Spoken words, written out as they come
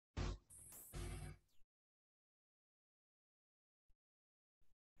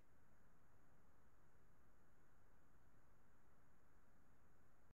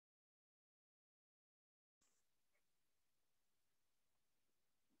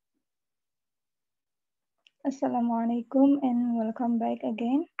Assalamualaikum and welcome back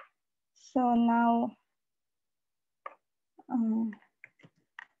again. So now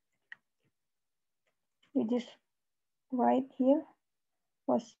we just write here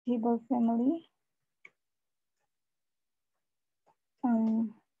possible family.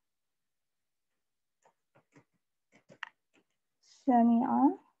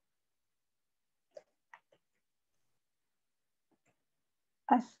 Sami'a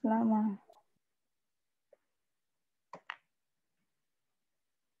Aslama.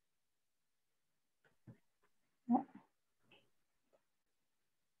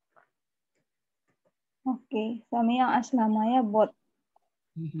 Okay, Sami'a Aslama ya both.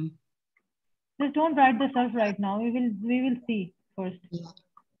 Just don't write the self right now. We will see first.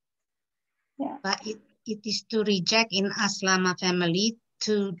 Yeah. But it is to reject in Aslama family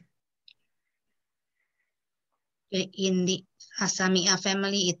to in the Asamia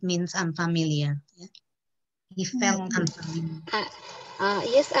family, it means unfamiliar. Yeah. He felt unfamiliar.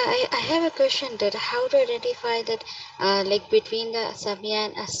 Yes, I have a question that how to identify that like between the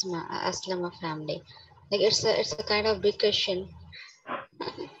Samia and Aslama family. Like it's a kind of big question.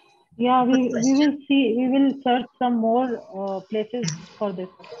 Yeah, we will see. We will search some more places for this,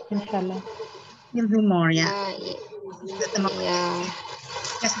 inshallah. We'll do more, yeah. Yeah.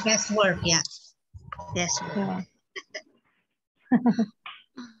 Just guesswork, yeah. Guesswork. Yeah.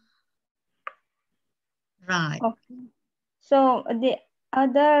 Right. Okay. So the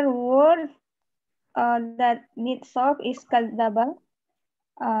other word that needs solve is kadzaba.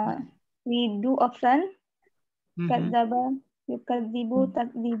 We do often kadzaba, yukadzibu,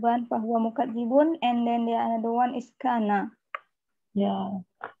 takdziban, fahuwa mukadzibun, and then the another one is kana. Yeah.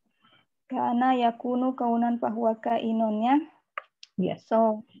 Kana yakunu kaunan fahuwa kainun, ya. Yes.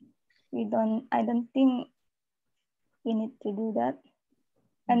 So I don't think we need to do that.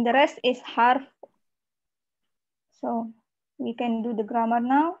 And the rest is harf. So we can do the grammar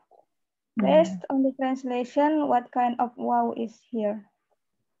now. Based on the translation, what kind of wow is here?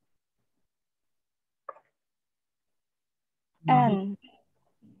 And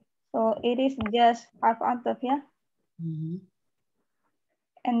so it is just harf ataf, yeah?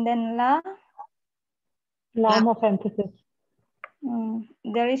 And then la. Lam of emphasis.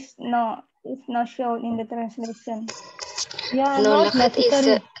 There is it's not shown in the translation. Yeah, no, not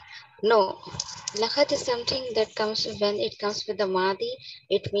necessary. No, lakhat is something that comes when it comes with the madi,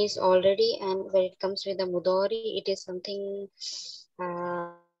 it means already, and when it comes with the mudari, it is something.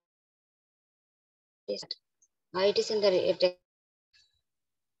 It is in the.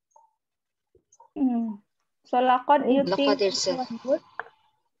 So laqad you think itself.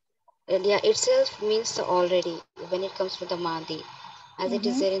 Yeah, itself means the already when it comes with the madi, as it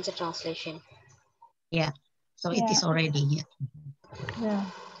is there in the translation. Yeah, so it is already, yeah. Yeah.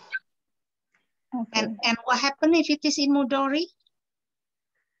 Okay. And what happened if it is in Mudori?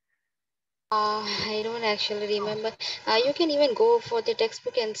 I don't actually remember. You can even go for the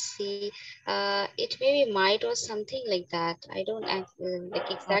textbook and see. It may be might or something like that. I don't like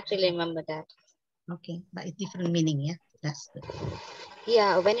exactly remember that. Okay, but it's different meaning, yeah. That's good.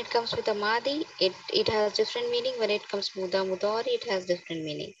 Yeah, when it comes with the madi, it has different meaning. When it comes with the mudari, it has different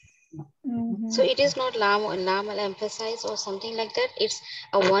meaning. So it is not lam al emphasize or something like that. It's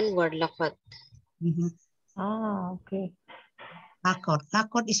a one word lafad. Okay. Lakot.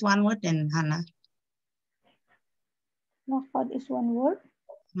 Lakot is one word, then Hannah. Lakot is one word.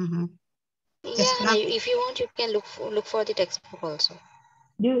 Yeah, if you want, you can look for the textbook also.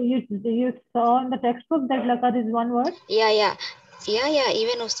 You saw in the textbook that lakad is one word? Yeah.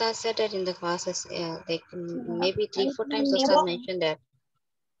 Even Ustad said that in the classes. Like maybe 3-4 times Ustad mentioned that.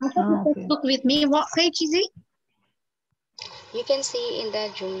 I have the textbook with me. What page is it? You can see in the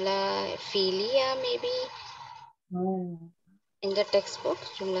Jumla Filia maybe. In the textbook,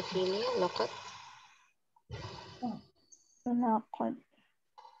 Jumla Filia, Lakat. Lakot.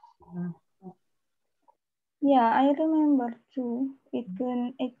 Yeah, I remember too. It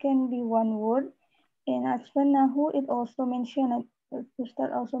can be one word. In Nahu, it also mentioned it.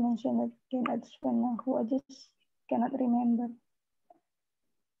 Ustad also mentioned it in Nahu. I just cannot remember.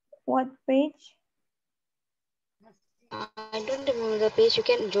 What page? I don't remember the page. You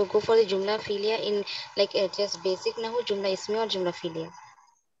can go for the Jumla Filia in like just basic Nahu, Jumla Ismi or Jumla Filia.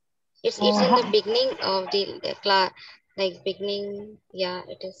 It's in the beginning of the class, like beginning. Yeah,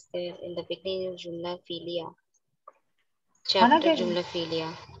 it is there in the beginning of Jumla Filia. Chapter Jumla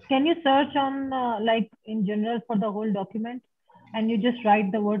Filia. Can you search on like in general for the whole document, and you just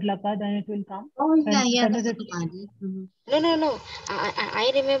write the word lakad and it will come? Oh yeah, that's a good idea. No.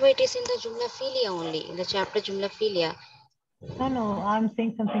 I remember it is in the Jumla Filia only, in the chapter Jumla Filia. No, I'm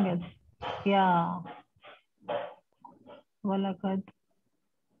saying something else. Yeah. walakad,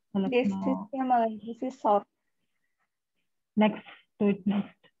 This is walakna. camel. This is short. Next to it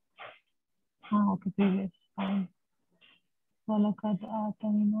next. Okay, previous. Fine. Walakad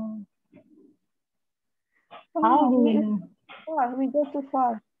atayna. How do we know? We go too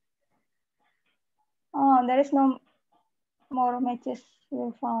far. Oh, there is no more matches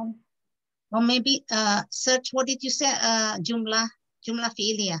we found. Or maybe search, what did you say? Jumlah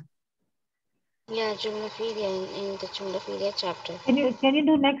fi'liyah. Yeah, Jumla Filia in the Jumla Filia chapter. Can you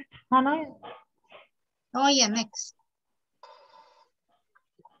do next, Hannah? Oh yeah, next.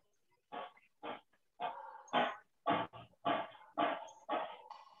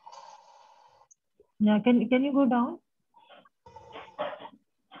 Yeah, can you go down?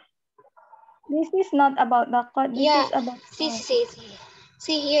 This is not about the code. This Yeah, is about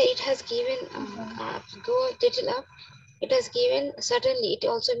see here it has given go a little up. It has given certainly. It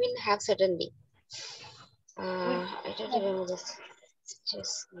also mean have certainly. I don't remember this.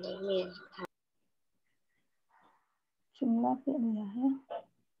 Just let me. jumlah fi'liyah ya.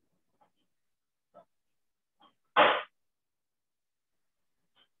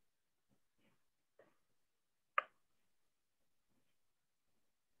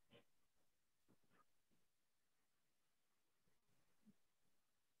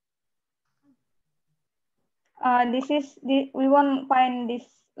 We won't find this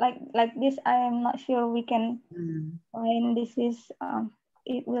like this. I am not sure we can find this is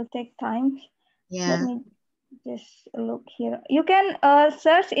it will take time. Yeah. Let me just look here. You can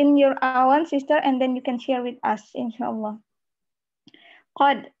search in your own sister and then you can share with us, inshallah.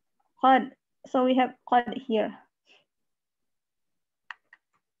 Qad. So we have qad here.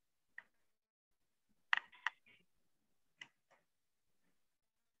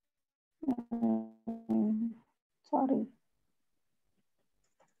 Sorry.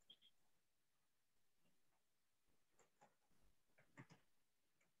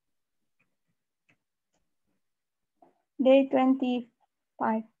 Day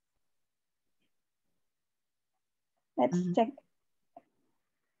 25. Let's check.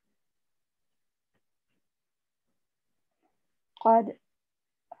 Qad.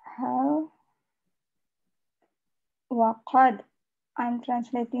 How? Waqad. I'm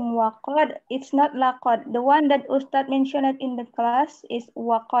translating waqad. It's not laqad. The one that Ustad mentioned in the class is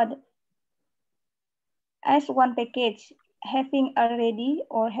waqad. As one package, having already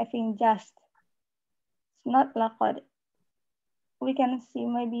or having just. It's not laqad. We can see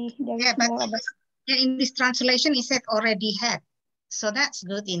maybe there is more about. In this translation, it said already had. So that's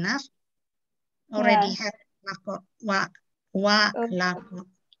good enough. Already had laqad. Laqad.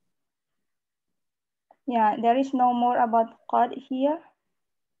 Yeah, there is no more about qad here.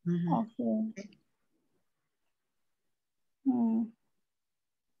 Okay.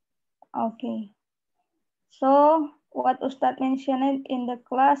 Okay. So what Ustad mentioned in the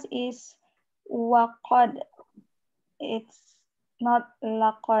class is waqad. It's not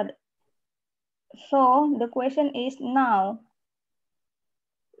laqad. So the question is now,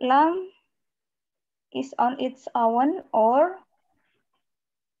 lam is on its own or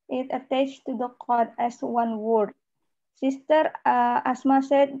it attached to the qad as one word. Sister Asma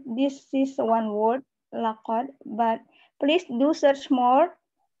said this is one word, laqad, but please do search more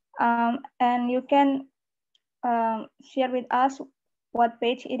and you can share with us what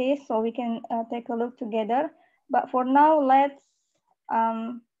page it is so we can take a look together. But for now, let's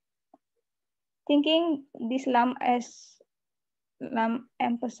thinking this lam as lam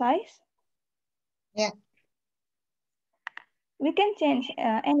emphasize. Yeah. We can change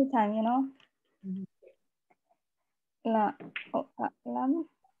anytime, you know. Lam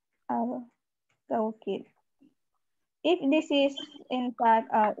al tawkid. If this is in fact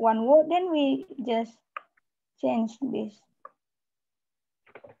one word, then we just change this.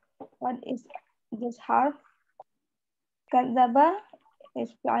 What is this harf? Kadzaba is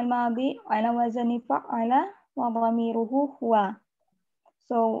fi'al madi ala wazani fa'ala wa dhamiruhu huwa.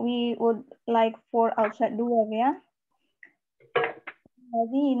 So we would like for outside dua ya.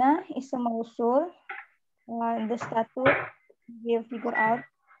 Bayyinah is a mausul. The status will figure out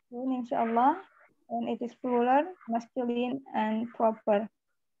soon inshallah. And it is plural, masculine, and proper.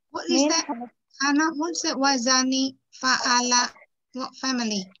 What is that? Hannah, what's that? Wazani fa'ala, what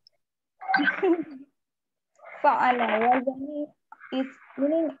family? Fa'ala. Wazani is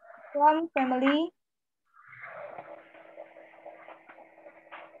meaning from family.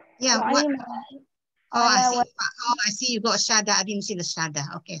 Yeah. What? Oh, I see. Oh, I see. You got shada. I didn't see the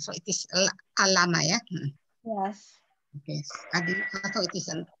shada. Okay, so it is alama, yeah. Yes. Okay. I thought it is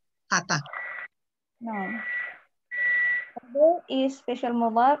an kata. No. Abu is special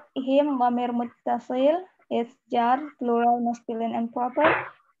mudhaf. Him dhamir muttasil. It's jar, plural, masculine, and proper.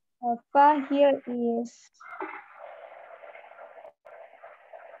 Fa here is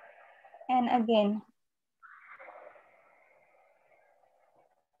and again.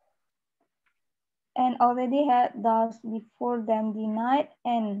 And already had those before them denied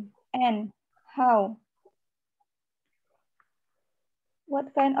and how.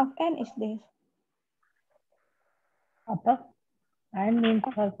 What kind of and is this? Ataf. And means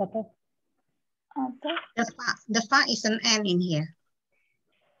harf ataf. The fa is an and in here.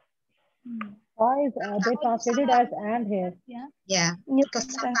 Fa is they translated as and here. Yeah,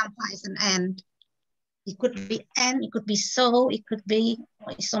 because sometimes fa is an and. It could be and, it could be so, it could be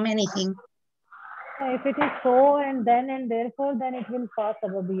so many things. If it is so and then and therefore, then it will fa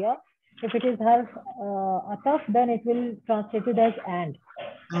sababiyya. If it is harf ataf, then it will translate it as and.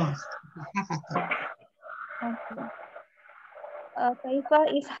 Oh, half ataf. Okay. Kaifa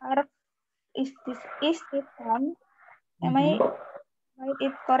is harf is istifham. Am I write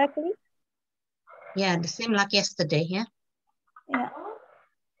it correctly? Yeah, the same like yesterday, yeah? Yeah.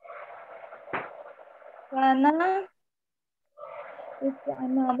 Kana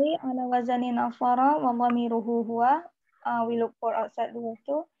istimali ala wazani nafara wa dhamiruhu huwa. We look for outside the word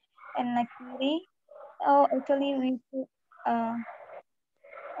too. And nakiri. Oh, actually we should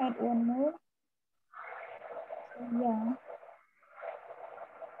add one more. So yeah.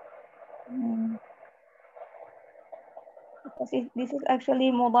 Because this is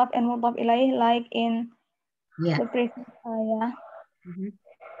actually mudaf and mudaf ilaih like in the previous ayah.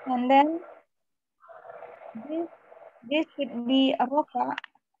 And then this should be a rofa.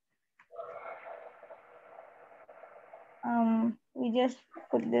 We just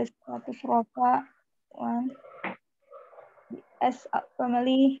put this status rofa one. As a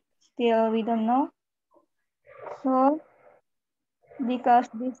family, still we don't know. So because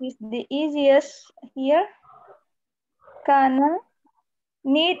this is the easiest here, kana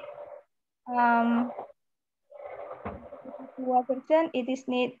need 2%, it is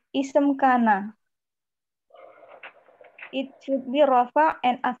need ism kana. It should be rofa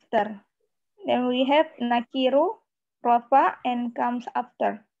and after. Then we have nakiru, rofa, and comes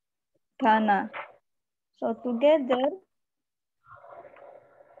after kana. So together,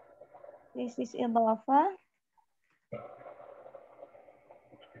 this is idafa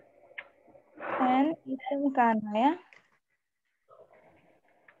and ism kana, ya.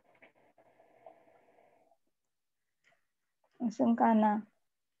 Ism kana.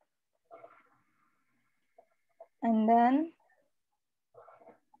 And then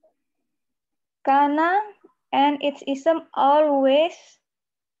kana and its ism always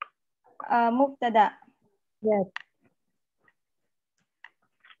mubtada. Yes.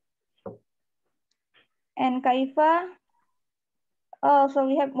 And kaifa, oh, so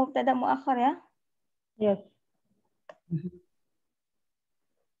we have mubtada muakhar, ya? Yes.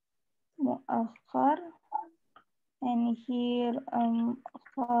 Muakhar. And here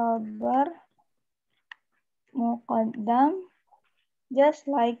khabar muqaddam, just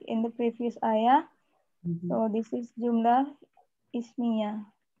like in the previous ayah. So this is jumlah ismiyah.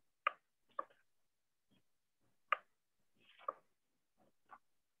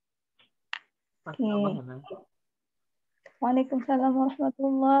 Okay. Waalaikumsalam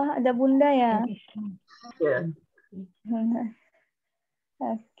warahmatullah. Ada bunda ya? Yeah.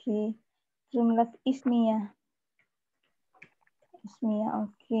 Okay. Jumlah ismiyah. Ismiyah,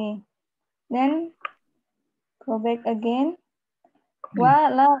 okay. Then go back again. Wa,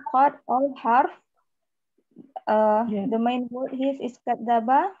 la, qad, all harf. The main word here is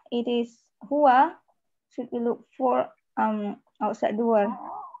kadaba. It is huwa. Should we look for outside the word?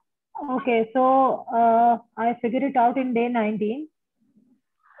 Okay, so I figured it out in day 19.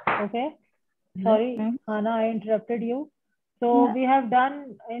 Okay. Sorry, Hana, I interrupted you. So we have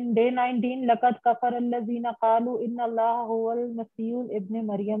done in day 19, لَقَدْ كَفَرَ الَّذِينَ قَالُوا إِنَّ اللَّهَ هُوَ الْمَسِيحُ ابْنِ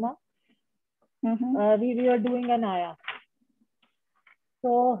مَرْيَمَ. We are doing an ayah.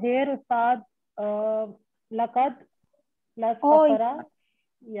 So here, Ustad, لَقَدْ plus kafara.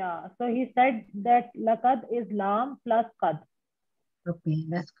 Yeah, so he said that لَقَدْ is lam plus qad. Okay,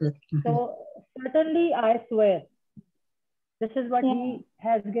 that's good. So certainly I swear. This is what he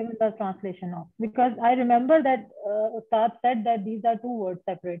has given the translation of. Because I remember that Ustad said that these are two words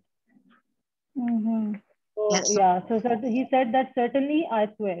separate. So yeah, so he said that certainly I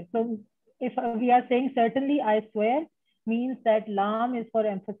swear. So if we are saying certainly I swear, means that lam is for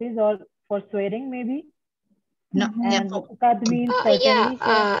emphasis or for swearing maybe. No, And qad means certainly.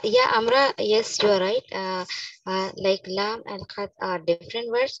 Yeah, Amra, yes, you are right. Like lam and qad are different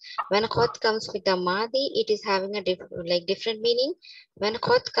words. When qad comes with the madi, it is having a different meaning. When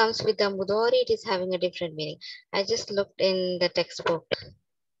qad comes with the mudari, it is having a different meaning. I just looked in the textbook.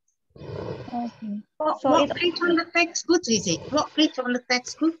 Okay. What page on the textbook is it? What page on the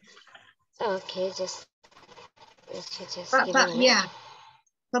textbook? Okay, just give But me a minute. yeah.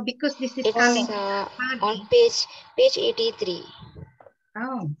 So because this is It's coming on page 83.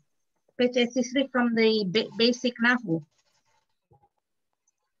 Oh, page 83 from the basic Nahu.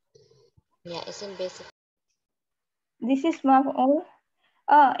 Yeah, it's in basic. This is maf'ul.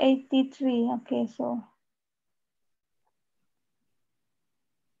 Oh, 83. Okay, so.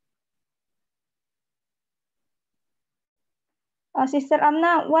 Sister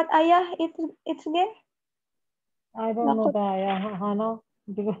Amna, what ayah it's again? I don't know the ayah, Hana,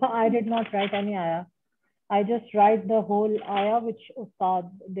 because I did not write any ayah. I just write the whole ayah which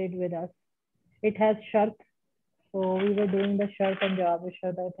Ustad did with us. It has shart, so we were doing the shart and jawab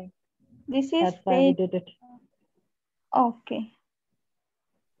shart, I think. This is That's why we did it. Okay.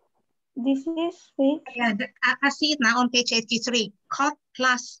 This is page. Yeah, I see it now on page 83. Qad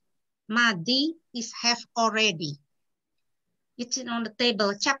plus madi is have already. It's on the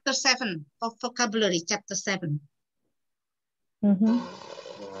table, chapter 7 of vocabulary, chapter 7.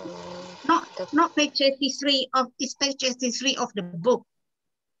 Not page 83 of, it's page 83 of the book.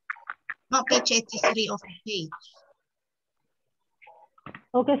 Not page 83 of the page.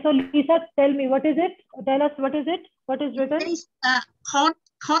 Okay, so Lisa, tell me, what is it? Tell us, what is it? What is written? It is qad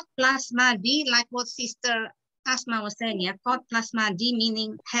plus madi, like what Sister Asma was saying, yeah, qad plus madi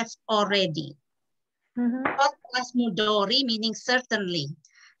meaning have already. Qad plus mudori meaning certainly.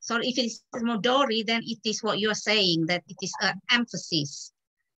 So if it's mudori, then it is what you're saying, that it is an emphasis.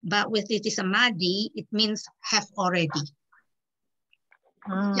 But with it is a madi, it means have already.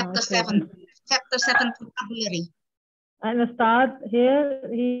 Chapter 7 vocabulary. And start here,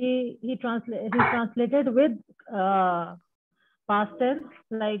 he translated with past tense,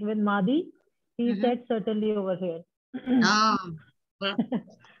 like with Madi. He said certainly over here. Well,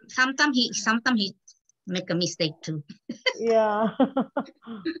 sometimes he make a mistake too. Yeah.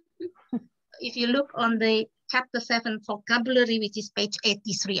 If you look on the chapter 7 vocabulary, which is page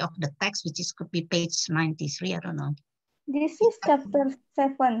 83 of the text, which is could be page 93, I don't know. This is chapter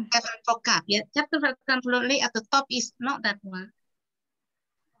 7. 7 vocab, yeah. Chapter vocabulary at the top is not that one.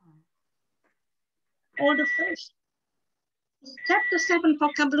 All the first. Chapter 7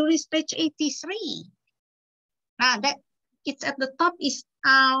 vocabulary is page 83. Now that it's at the top is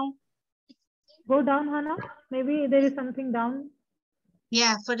go down, Hannah. Maybe there is something down.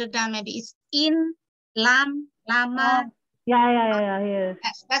 Yeah, further down maybe it's in lam, lama. Yeah. Here.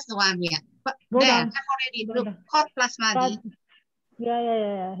 That's the one. Yeah. But go there, down. I've already looked. Qad plus madi.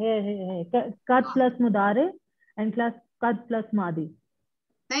 Yeah. Here. Qad plus mudare and qad plus madi.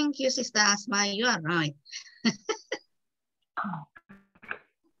 Thank you, Sister Asma. You are right.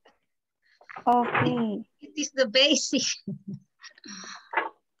 Okay. It is the basic.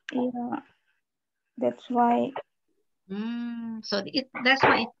 Yeah. That's why. So that's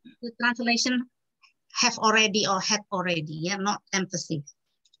why the translation have already or had already. Yeah, not emphasis.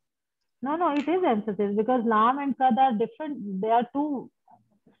 No, it is emphasis because lam and qad are different. They are two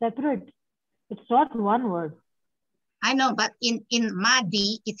separate. It's not one word. I know, but in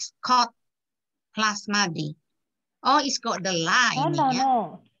madi, it's qad plus madi. Oh, it's got the la in it.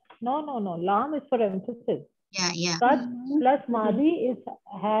 Yeah? No. Lam is for emphasis. Yeah. Qad plus madi is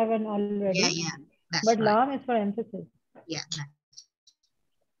have an already. Yeah. That's but right. lam is for emphasis. Yeah.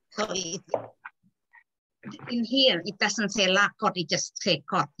 So in here, it doesn't say la qad, it just say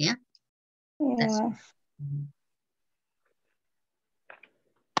qad, yeah? Yeah.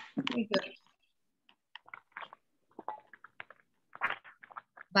 Very good.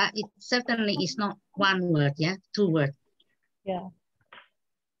 But it certainly is not one word, yeah? 2 words. Yeah.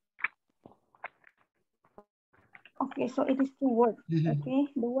 Okay, so it is 2 words. Okay,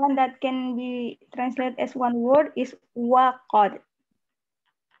 the one that can be translated as 1 word is waqad.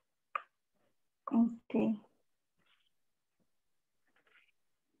 Okay.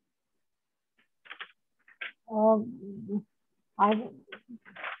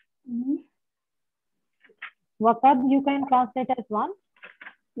 Waqad you can translate as 1?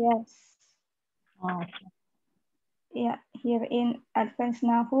 Yes. Okay. Yeah, here in Advanced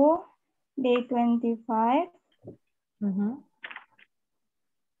Nahu, day 25.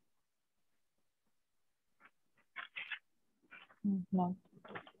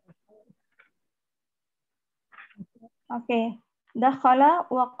 Okay. Dakhala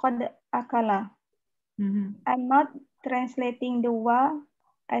wa qad akala. I'm not translating the wa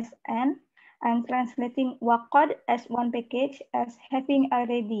as an. I'm translating waqad as one package as having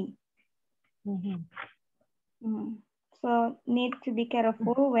already. So need to be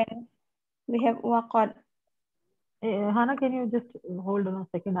careful when we have waqad. Hannah, can you just hold on a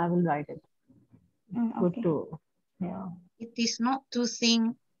second? I will write it. Okay. Good to, yeah. It is not two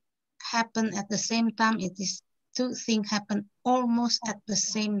things happen at the same time. It is two things happen almost at the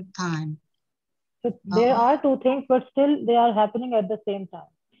same time. So there are two things, but still they are happening at the same time,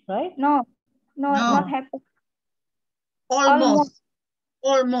 right? No, not happen. Almost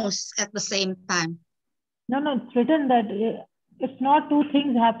at the same time. No, it's written that it's not two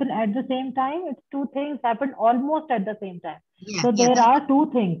things happen at the same time. It's two things happen almost at the same time. Yeah, so there are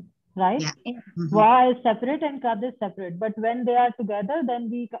two things, right? Yeah. Wa is separate and kad is separate. But when they are together, then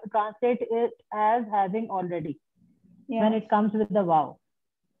we translate it as having already. When it comes with the wow.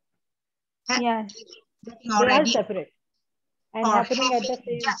 Yes. They are separate and or happening at the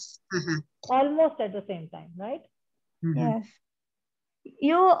same almost at the same time, right? Yes.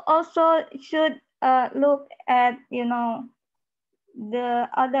 You also should look at, the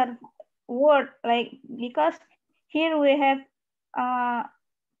other word, like, because here we have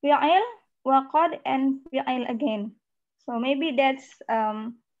fi'il, waqad, and fi'il again. So maybe that's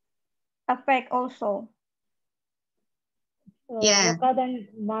affect also. Waqad and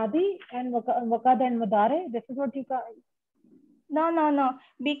madi and waqad and madare. This is what you got. No.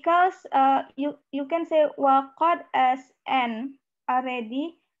 Because you can say waqad as an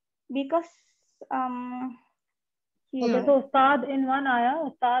already, because here. Okay, so Ustad in one ayah,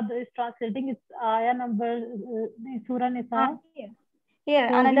 Ustad is translating its ayah number Surah Nisa. Here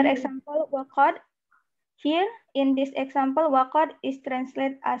so another example, waqad. Here in this example, waqad is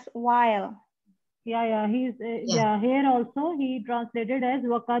translated as while. Yeah, he's here also he translated as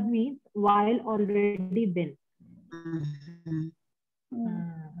waqad means while already been.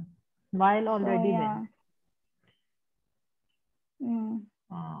 While already been.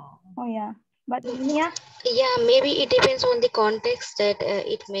 Oh yeah, but yeah. Yeah, maybe it depends on the context that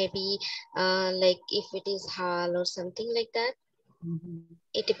it may be like if it is hal or something like that.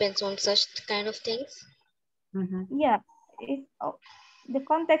 It depends on such kind of things. Yeah, the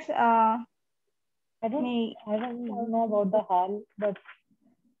context. I don't know about the hal, but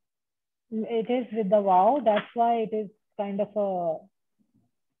it is with the wow. That's why it is kind of a.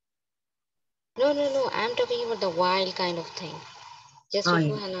 No. I'm talking about the while kind of thing. Just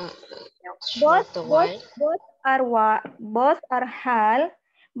before Hannah both are hal,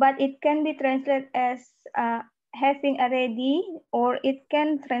 but it can be translated as having already, or it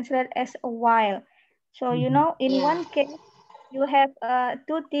can translate as a while. So in one case you have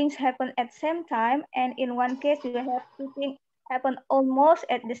two things happen at same time, and in one case you have two things happen almost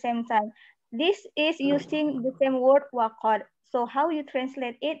at the same time. This is using the same word waqad. So how you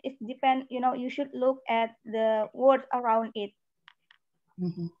translate it depends. You should look at the words around it.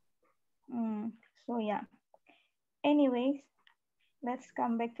 So yeah. Anyways, let's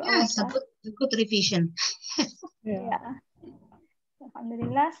come back to our it's a good revision. Yeah.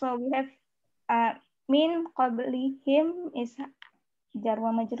 Alhamdulillah. So we have min qablihim is jar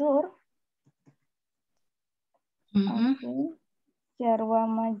wa majrur. Okay. Jar wa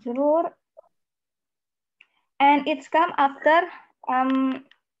majrur. And it's come after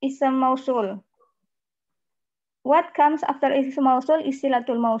ism mausul. What comes after ism mausul is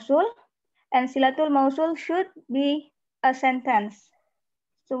silatul mausul, and silatul mausul should be a sentence.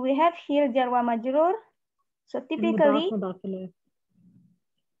 So we have here jar wa majrur. So typically,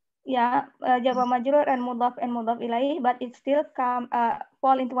 jar wa majrur and mudhaf ilaih, but it still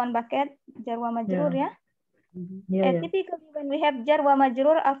fall into one bucket, jar wa majrur, typically when we have jar wa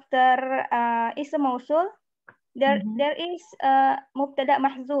majrur after ism mausul, there is mubtada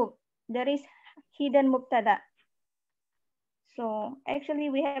mahzub. There is hidden mubtada. So actually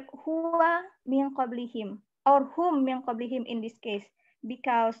we have huwa min qablihim, or hum min qablihim in this case,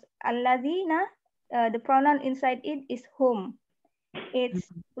 because alladhina, the pronoun inside it is hum. It's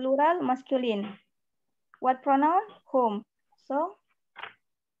plural masculine. What pronoun? Hum. So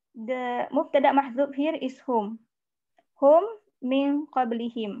the mubtada mahzub here is hum. Hum min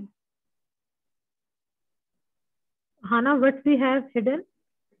qablihim. Hannah, what we have hidden?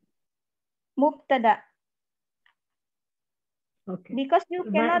 Mubtada. Okay. Because you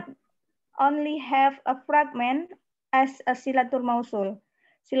cannot only have a fragment as a silatul mausul.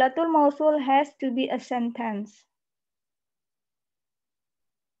 Silatul mausul has to be a sentence.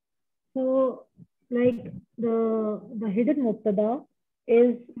 So, like the hidden mubtada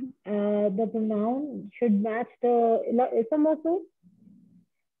is the pronoun should match the ism mausul.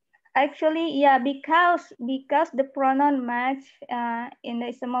 Actually, yeah, because the pronoun match in the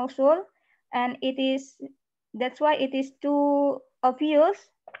ism mausul, and that's why it is too obvious.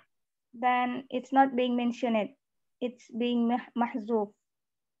 Then it's not being mentioned. It's being mahzuf.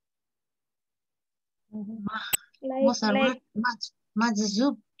 What's the word?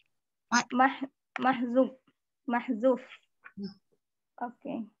 Mahzuf. Mahzuf.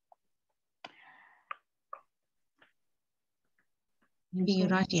 Okay. Maybe you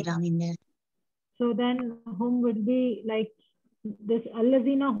write it down in there. So then hum would be like this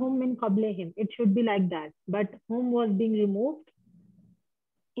allazina hum min qablihim. It should be like that. But hum was being removed.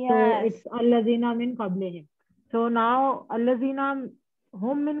 Yes. So it's allazina min qablihim. So now allazina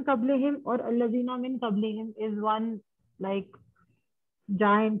hum min qablihim or allazina min qablihim is one like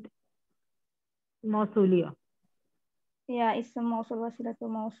giant mausoleum. Yeah, it's a mausul, wasilatul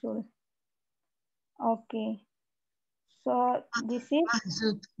mausul. Okay. So this is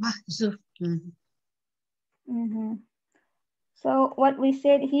mahzuf. So what we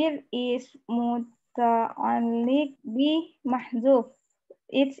said here is muta'alliq bi mahzuf.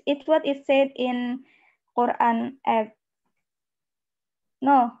 It's what it said in Quran app.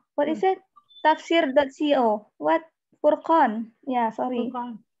 No, what is it? Tafsir.co. What? Furqan. Yeah, sorry.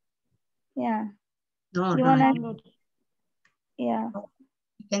 Furqan. Yeah. Oh, You right. wanna? Yeah.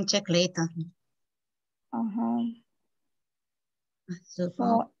 You can check later.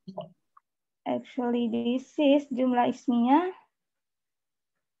 So actually this is jumlah ismiyah.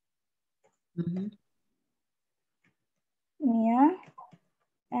 Yeah.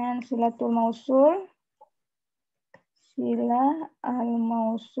 And silatul mausul. Sila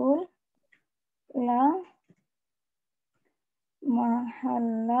al-mausul la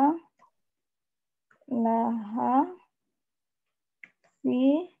mahalla laha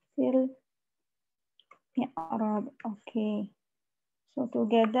fil i'rab. Okay. So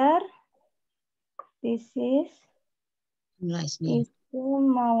together this is ism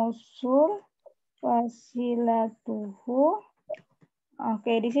mausul wasilatuhu.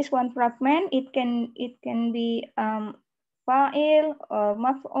 Okay, this is one fragment. It can be fa'il or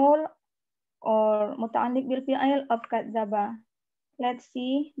maf'ul or muta'alliq bil fi'il of kadzaba. Let's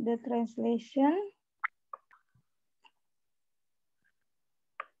see the translation.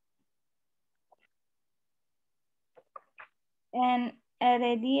 And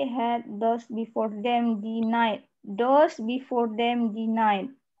already had those before them denied. Those before them denied.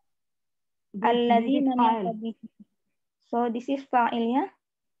 Alladzina. So this is fa'il, yeah?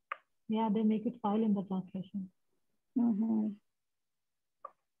 Yeah, they make it fa'il in the translation.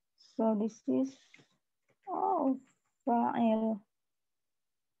 So this is fa'il.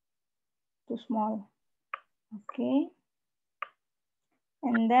 Too small. Okay.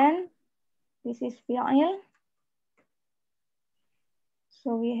 And then this is fi'il.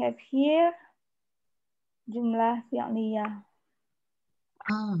 So we have here jumlah fi'liyah.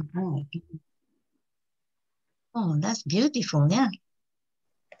 Oh, that's beautiful, yeah.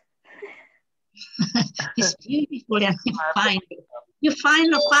 It's beautiful, and you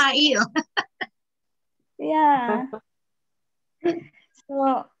find a fa'il. Yeah.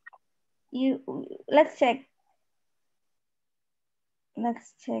 So let's check.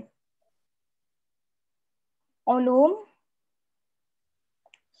 Ulum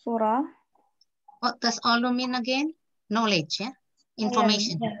surah. What does ulum mean again? Knowledge, yeah?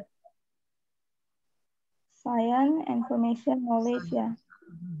 Information. Science, information, knowledge, yeah.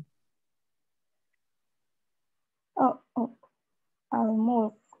 Oh,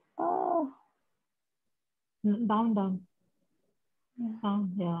 Al-Mulk. Oh. Down. Yeah. Down,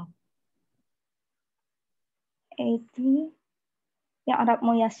 yeah. A18. Yang Arab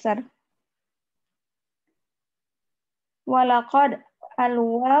Muyassar. Walaqad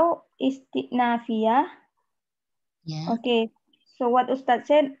al-waw istinafiyah. Yeah. Okay. So what Ustaz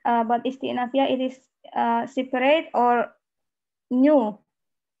said about istinafiyah, it is separate or new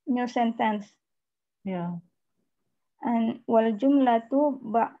sentence. Yeah. And wal jumlatu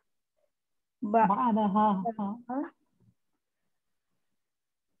ba'daha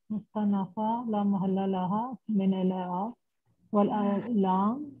mustanafa la mahalla laha min al-i'rab wal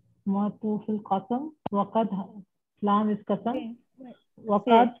lam matu fil qasam wa qad lam is qasam wa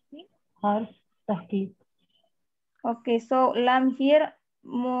qad harf tahqiq. Okay, so lam here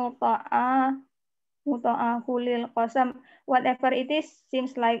muta'ahu lil qasam. Whatever it is,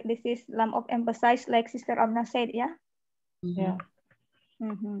 seems like this is lam of emphasis, like Sister Amna said, yeah? Yeah.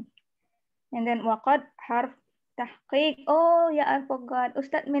 And then waqad harf tahqiq. Oh, yeah, I forgot.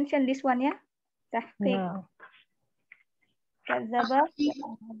 Ustaz mentioned this one, yeah? Tahqiq. Yeah. Kadzaba.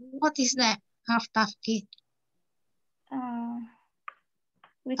 What is that? Half tahqiq.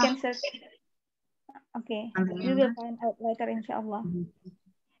 We can search. Okay, we will find out later, inshallah.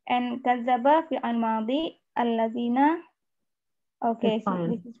 And kadzaba fi'al madhi allazina. Okay, so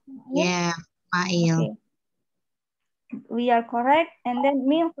this is fa'il. Okay, we are correct. And then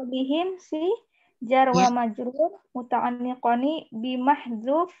min qablihim si jar wa majrur muta'alliqani bi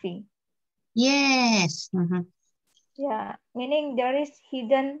mahzufi. Yes. Yeah, meaning there is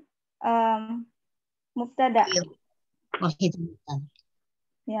hidden mubtada. Oh, hidden mubtada.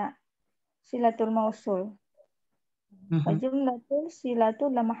 Yeah, silatul mausul. Fajumlatul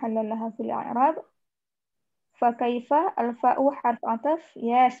silatul la mahalla laha fil i'rab. Fa kaifa al-fa'u harf ataf.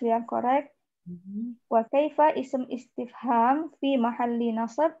 Yes, we are correct. Wa kaifa ism istifham fi mahalli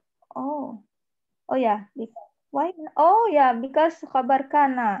nasab. Oh. Oh yeah. Why? Oh yeah, because khabar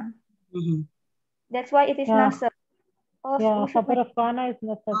kana. That's why it is nasab. Oh, yeah, khabar of kana is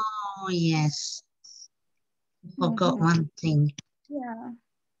nasab. Oh yes. Forgot one thing. Yeah.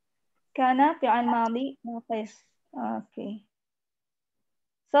 Kana fi'al madi naqis. Okay.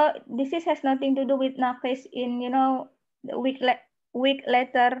 So this has nothing to do with naqis in, the week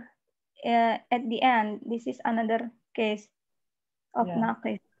letter at the end. This is another case of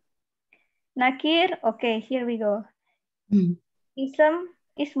naqis. Nakir, okay, here we go.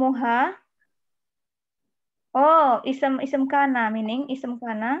 Ismuha. Oh, ism kana, meaning ism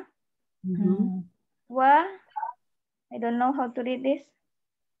kana. Wa, I don't know how to read this.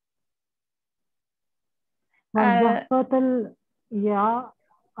 وظهفة الياء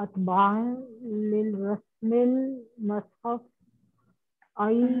أتباعا للرسم المصحف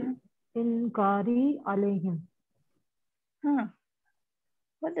أي إنكاري عليهم.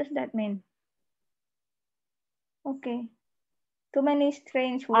 What does that mean? Okay. Too many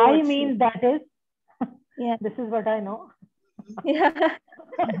strange words. I mean that is. Yeah. This is what I know. Yeah.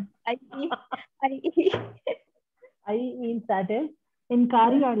 I means that is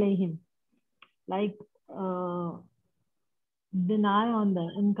Inkari alayhim. Like deny on them.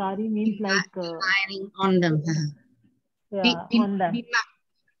 Inkari means like denying on them. Yeah, on them.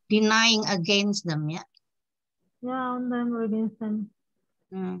 Denying against them, yeah. Yeah, on them or against them.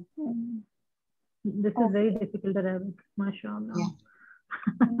 This is very difficult Arabic, mashallah.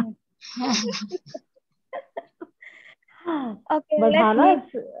 Yeah. Okay, but Hana,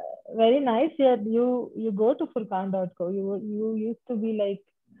 it's very nice. You go to Furqan.co. You used to be like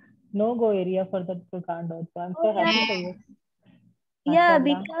no-go area for that Furqan.co. I'm so happy for you. Yeah,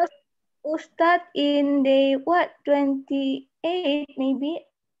 because Ustad in day 28 maybe,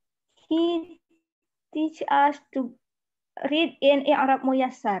 he teach us to read in I'rab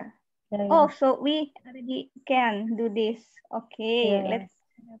Muyassar. Oh, so we already can do this. Okay, let's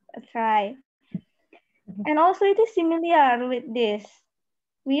try. And also it is similar with this.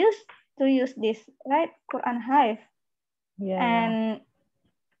 We used to use this, right? Quran Hive. Yeah. And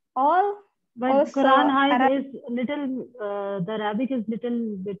all but also Quran Hive is little, the Arabic is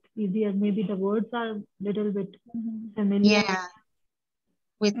little bit easier. Maybe the words are little bit familiar. Yeah.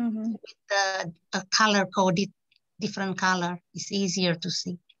 With the color coded, different color, it's easier to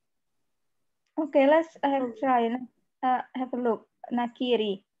see. Okay, let's try. Have a look.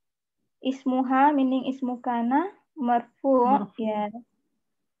 Nakiri. Ismuha meaning ismukana. Marfu. Yeah.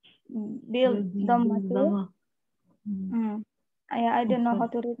 Bil dhammatu. I don't know how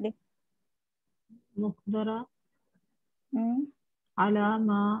to read this. Muqdara. Ala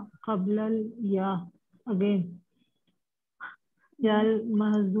ma qabla ya. Again. Yal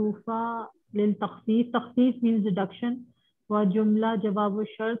mahzufa lil takhfif. Takhfif means reduction. Wa jumla jawabu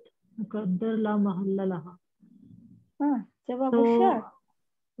shart. Muqaddar la mahalla laha. Jawabu shart.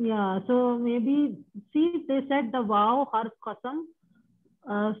 Yeah, so maybe, see, they said the wow harf qasam.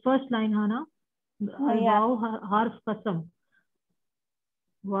 First line, Hana. Wow harf qasam.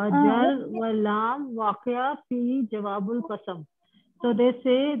 Wajar walam waqia fi jawabul qasam. So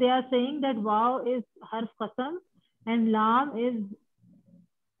they are saying that wow is harf qasam and lam is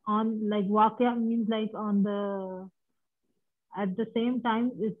on, like waqia means like on the, at the same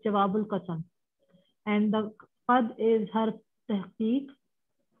time is jawabul qasam. And the qad is harf tahqiq.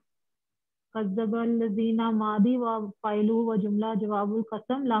 कज़्ज़ब الذين मादी व फ़ाइलु व जुमला जवाबुल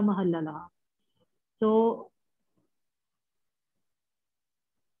क़सम ला महल्ला लहा. So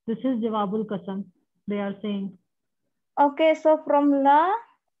this is jawabul qasam, they are saying. Okay, so from la.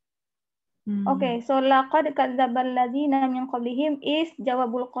 Okay, so laqad kadzdzaba alladzina min qablihim is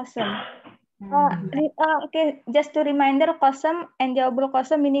jawabul qasam. Okay, just a reminder, qasam and jawabul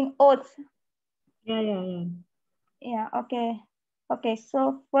qasam meaning oath. Yeah, okay. Okay,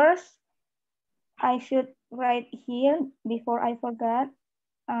 so first I should write here before I forgot.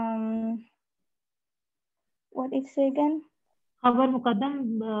 What it say again? خبر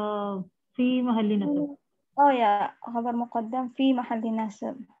مقدم في محل نصب. Oh yeah, خبر مقدم في محل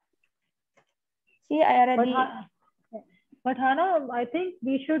نصب. See, I already. But Hana, I think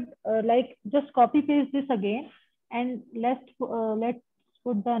we should like just copy paste this again and let's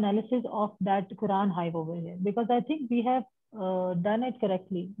put the analysis of that Quran hive over here, because I think we have done it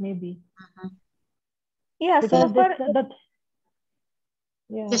correctly, maybe. Yeah, because so far.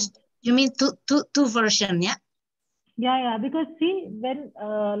 Yeah. Just, you mean two version, yeah? Yeah. Because see, when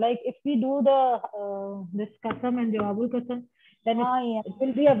like if we do the this Qasam and Jawabul Qasam, then it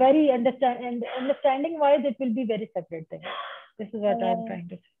will be a very understanding wise, it will be very separate thing. This is what I'm trying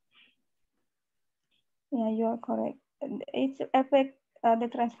to say. Yeah, you are correct. It's affect the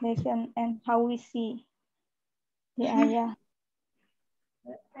translation and how we see the ayah.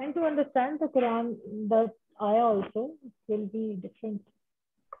 And to understand the Quran, that ayah also will be different.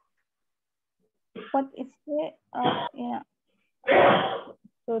 What is it? Yeah.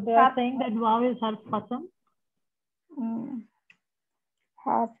 So they are saying that Waw is harf Qasam.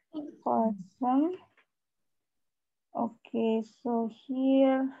 Harf Qasam. Okay, so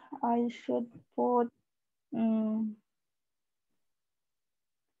here I should put.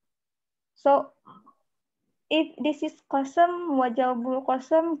 So if this is Qasam, wajabul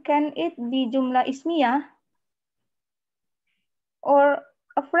Qasam, can it be jumlah ismiyah or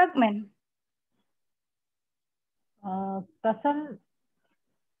a fragment? Qasam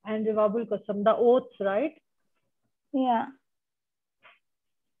and Jawabul Qasam, the oaths, right? Yeah.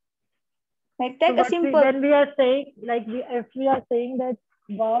 Like take so a simple. When we are saying, like if we are saying that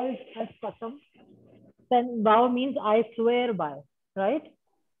Waw is harf Qasam, then Waw means I swear by, right?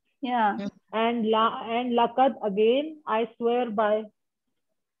 Yeah. And Laqad again, I swear by.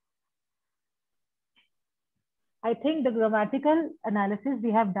 I think the grammatical analysis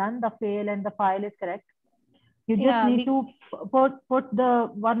we have done, the fail and the file is correct. You just need to put the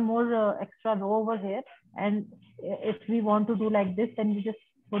one more extra row over here. And if we want to do like this, then you just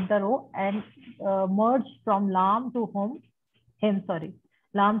put the row and merge from lam to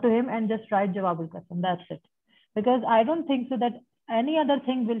lam to him, and just write Jawabul Qasam. That's it. Because I don't think so that any other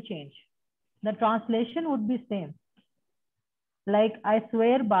thing will change. The translation would be same. Like I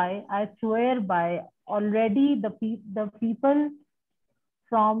swear by already the people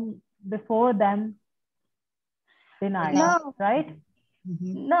from before them denied. No. Right?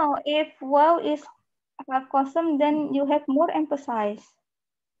 No, if Waw is harf Qasam, then you have more emphasis.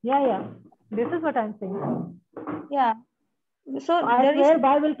 Yeah. This is what I'm saying. Yeah. So I swear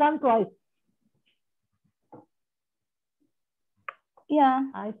by will come twice. Yeah.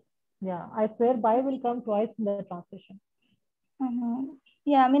 I swear by will come twice in the translation.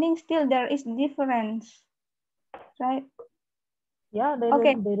 Yeah, meaning still there is difference, right? Yeah,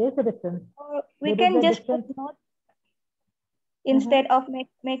 there is a difference. We can just put not instead of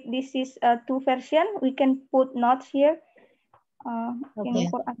make this is two version. We can put not here in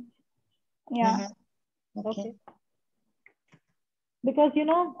Quran. Yeah. Okay. Because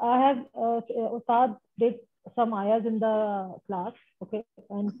I have Ustad did some ayahs in the class, okay,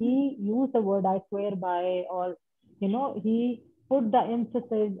 and he used the word I swear by, or he put the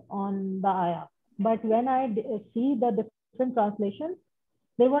emphasis on the ayah. But when I see the different translations,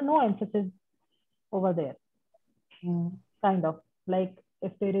 there were no emphasis over there. Kind of like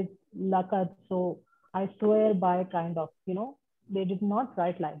if there is laqad, so I swear by, kind of, they did not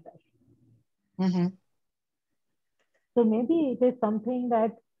write like that. So maybe it is something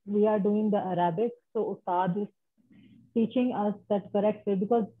that we are doing the Arabic. So Ustad is teaching us that correct way,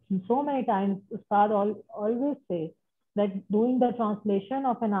 because so many times Ustad always say that doing the translation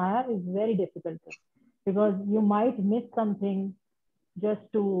of an ayah is very difficult, because you might miss something just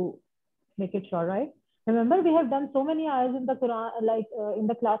to make it sure, right? Remember, we have done so many ayahs in the Quran, like in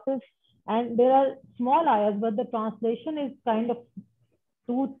the classes, and there are small ayahs, but the translation is kind of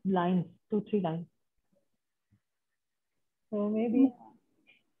 2-3 lines. So maybe.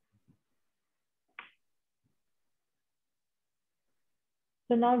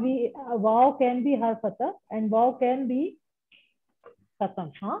 So now Waw can be harf fatah and Waw can be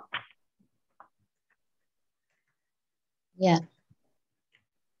Qasam, huh? Yeah.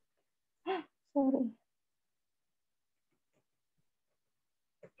 Sorry.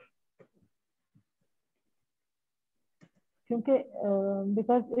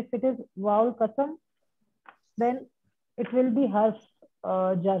 Because if it is Waw Qasam, then it will be harf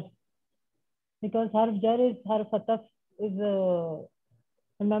jar. Because harf jar is harf fatah is.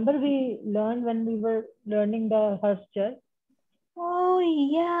 Remember we learned when we were learning the harf jar? Oh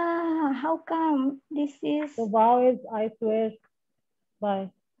yeah, how come this is? So Waw is I swear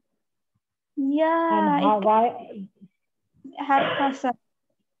by. Yeah. And why? have kasr.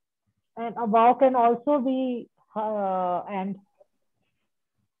 And a waw can also be and.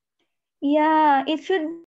 Yeah, it should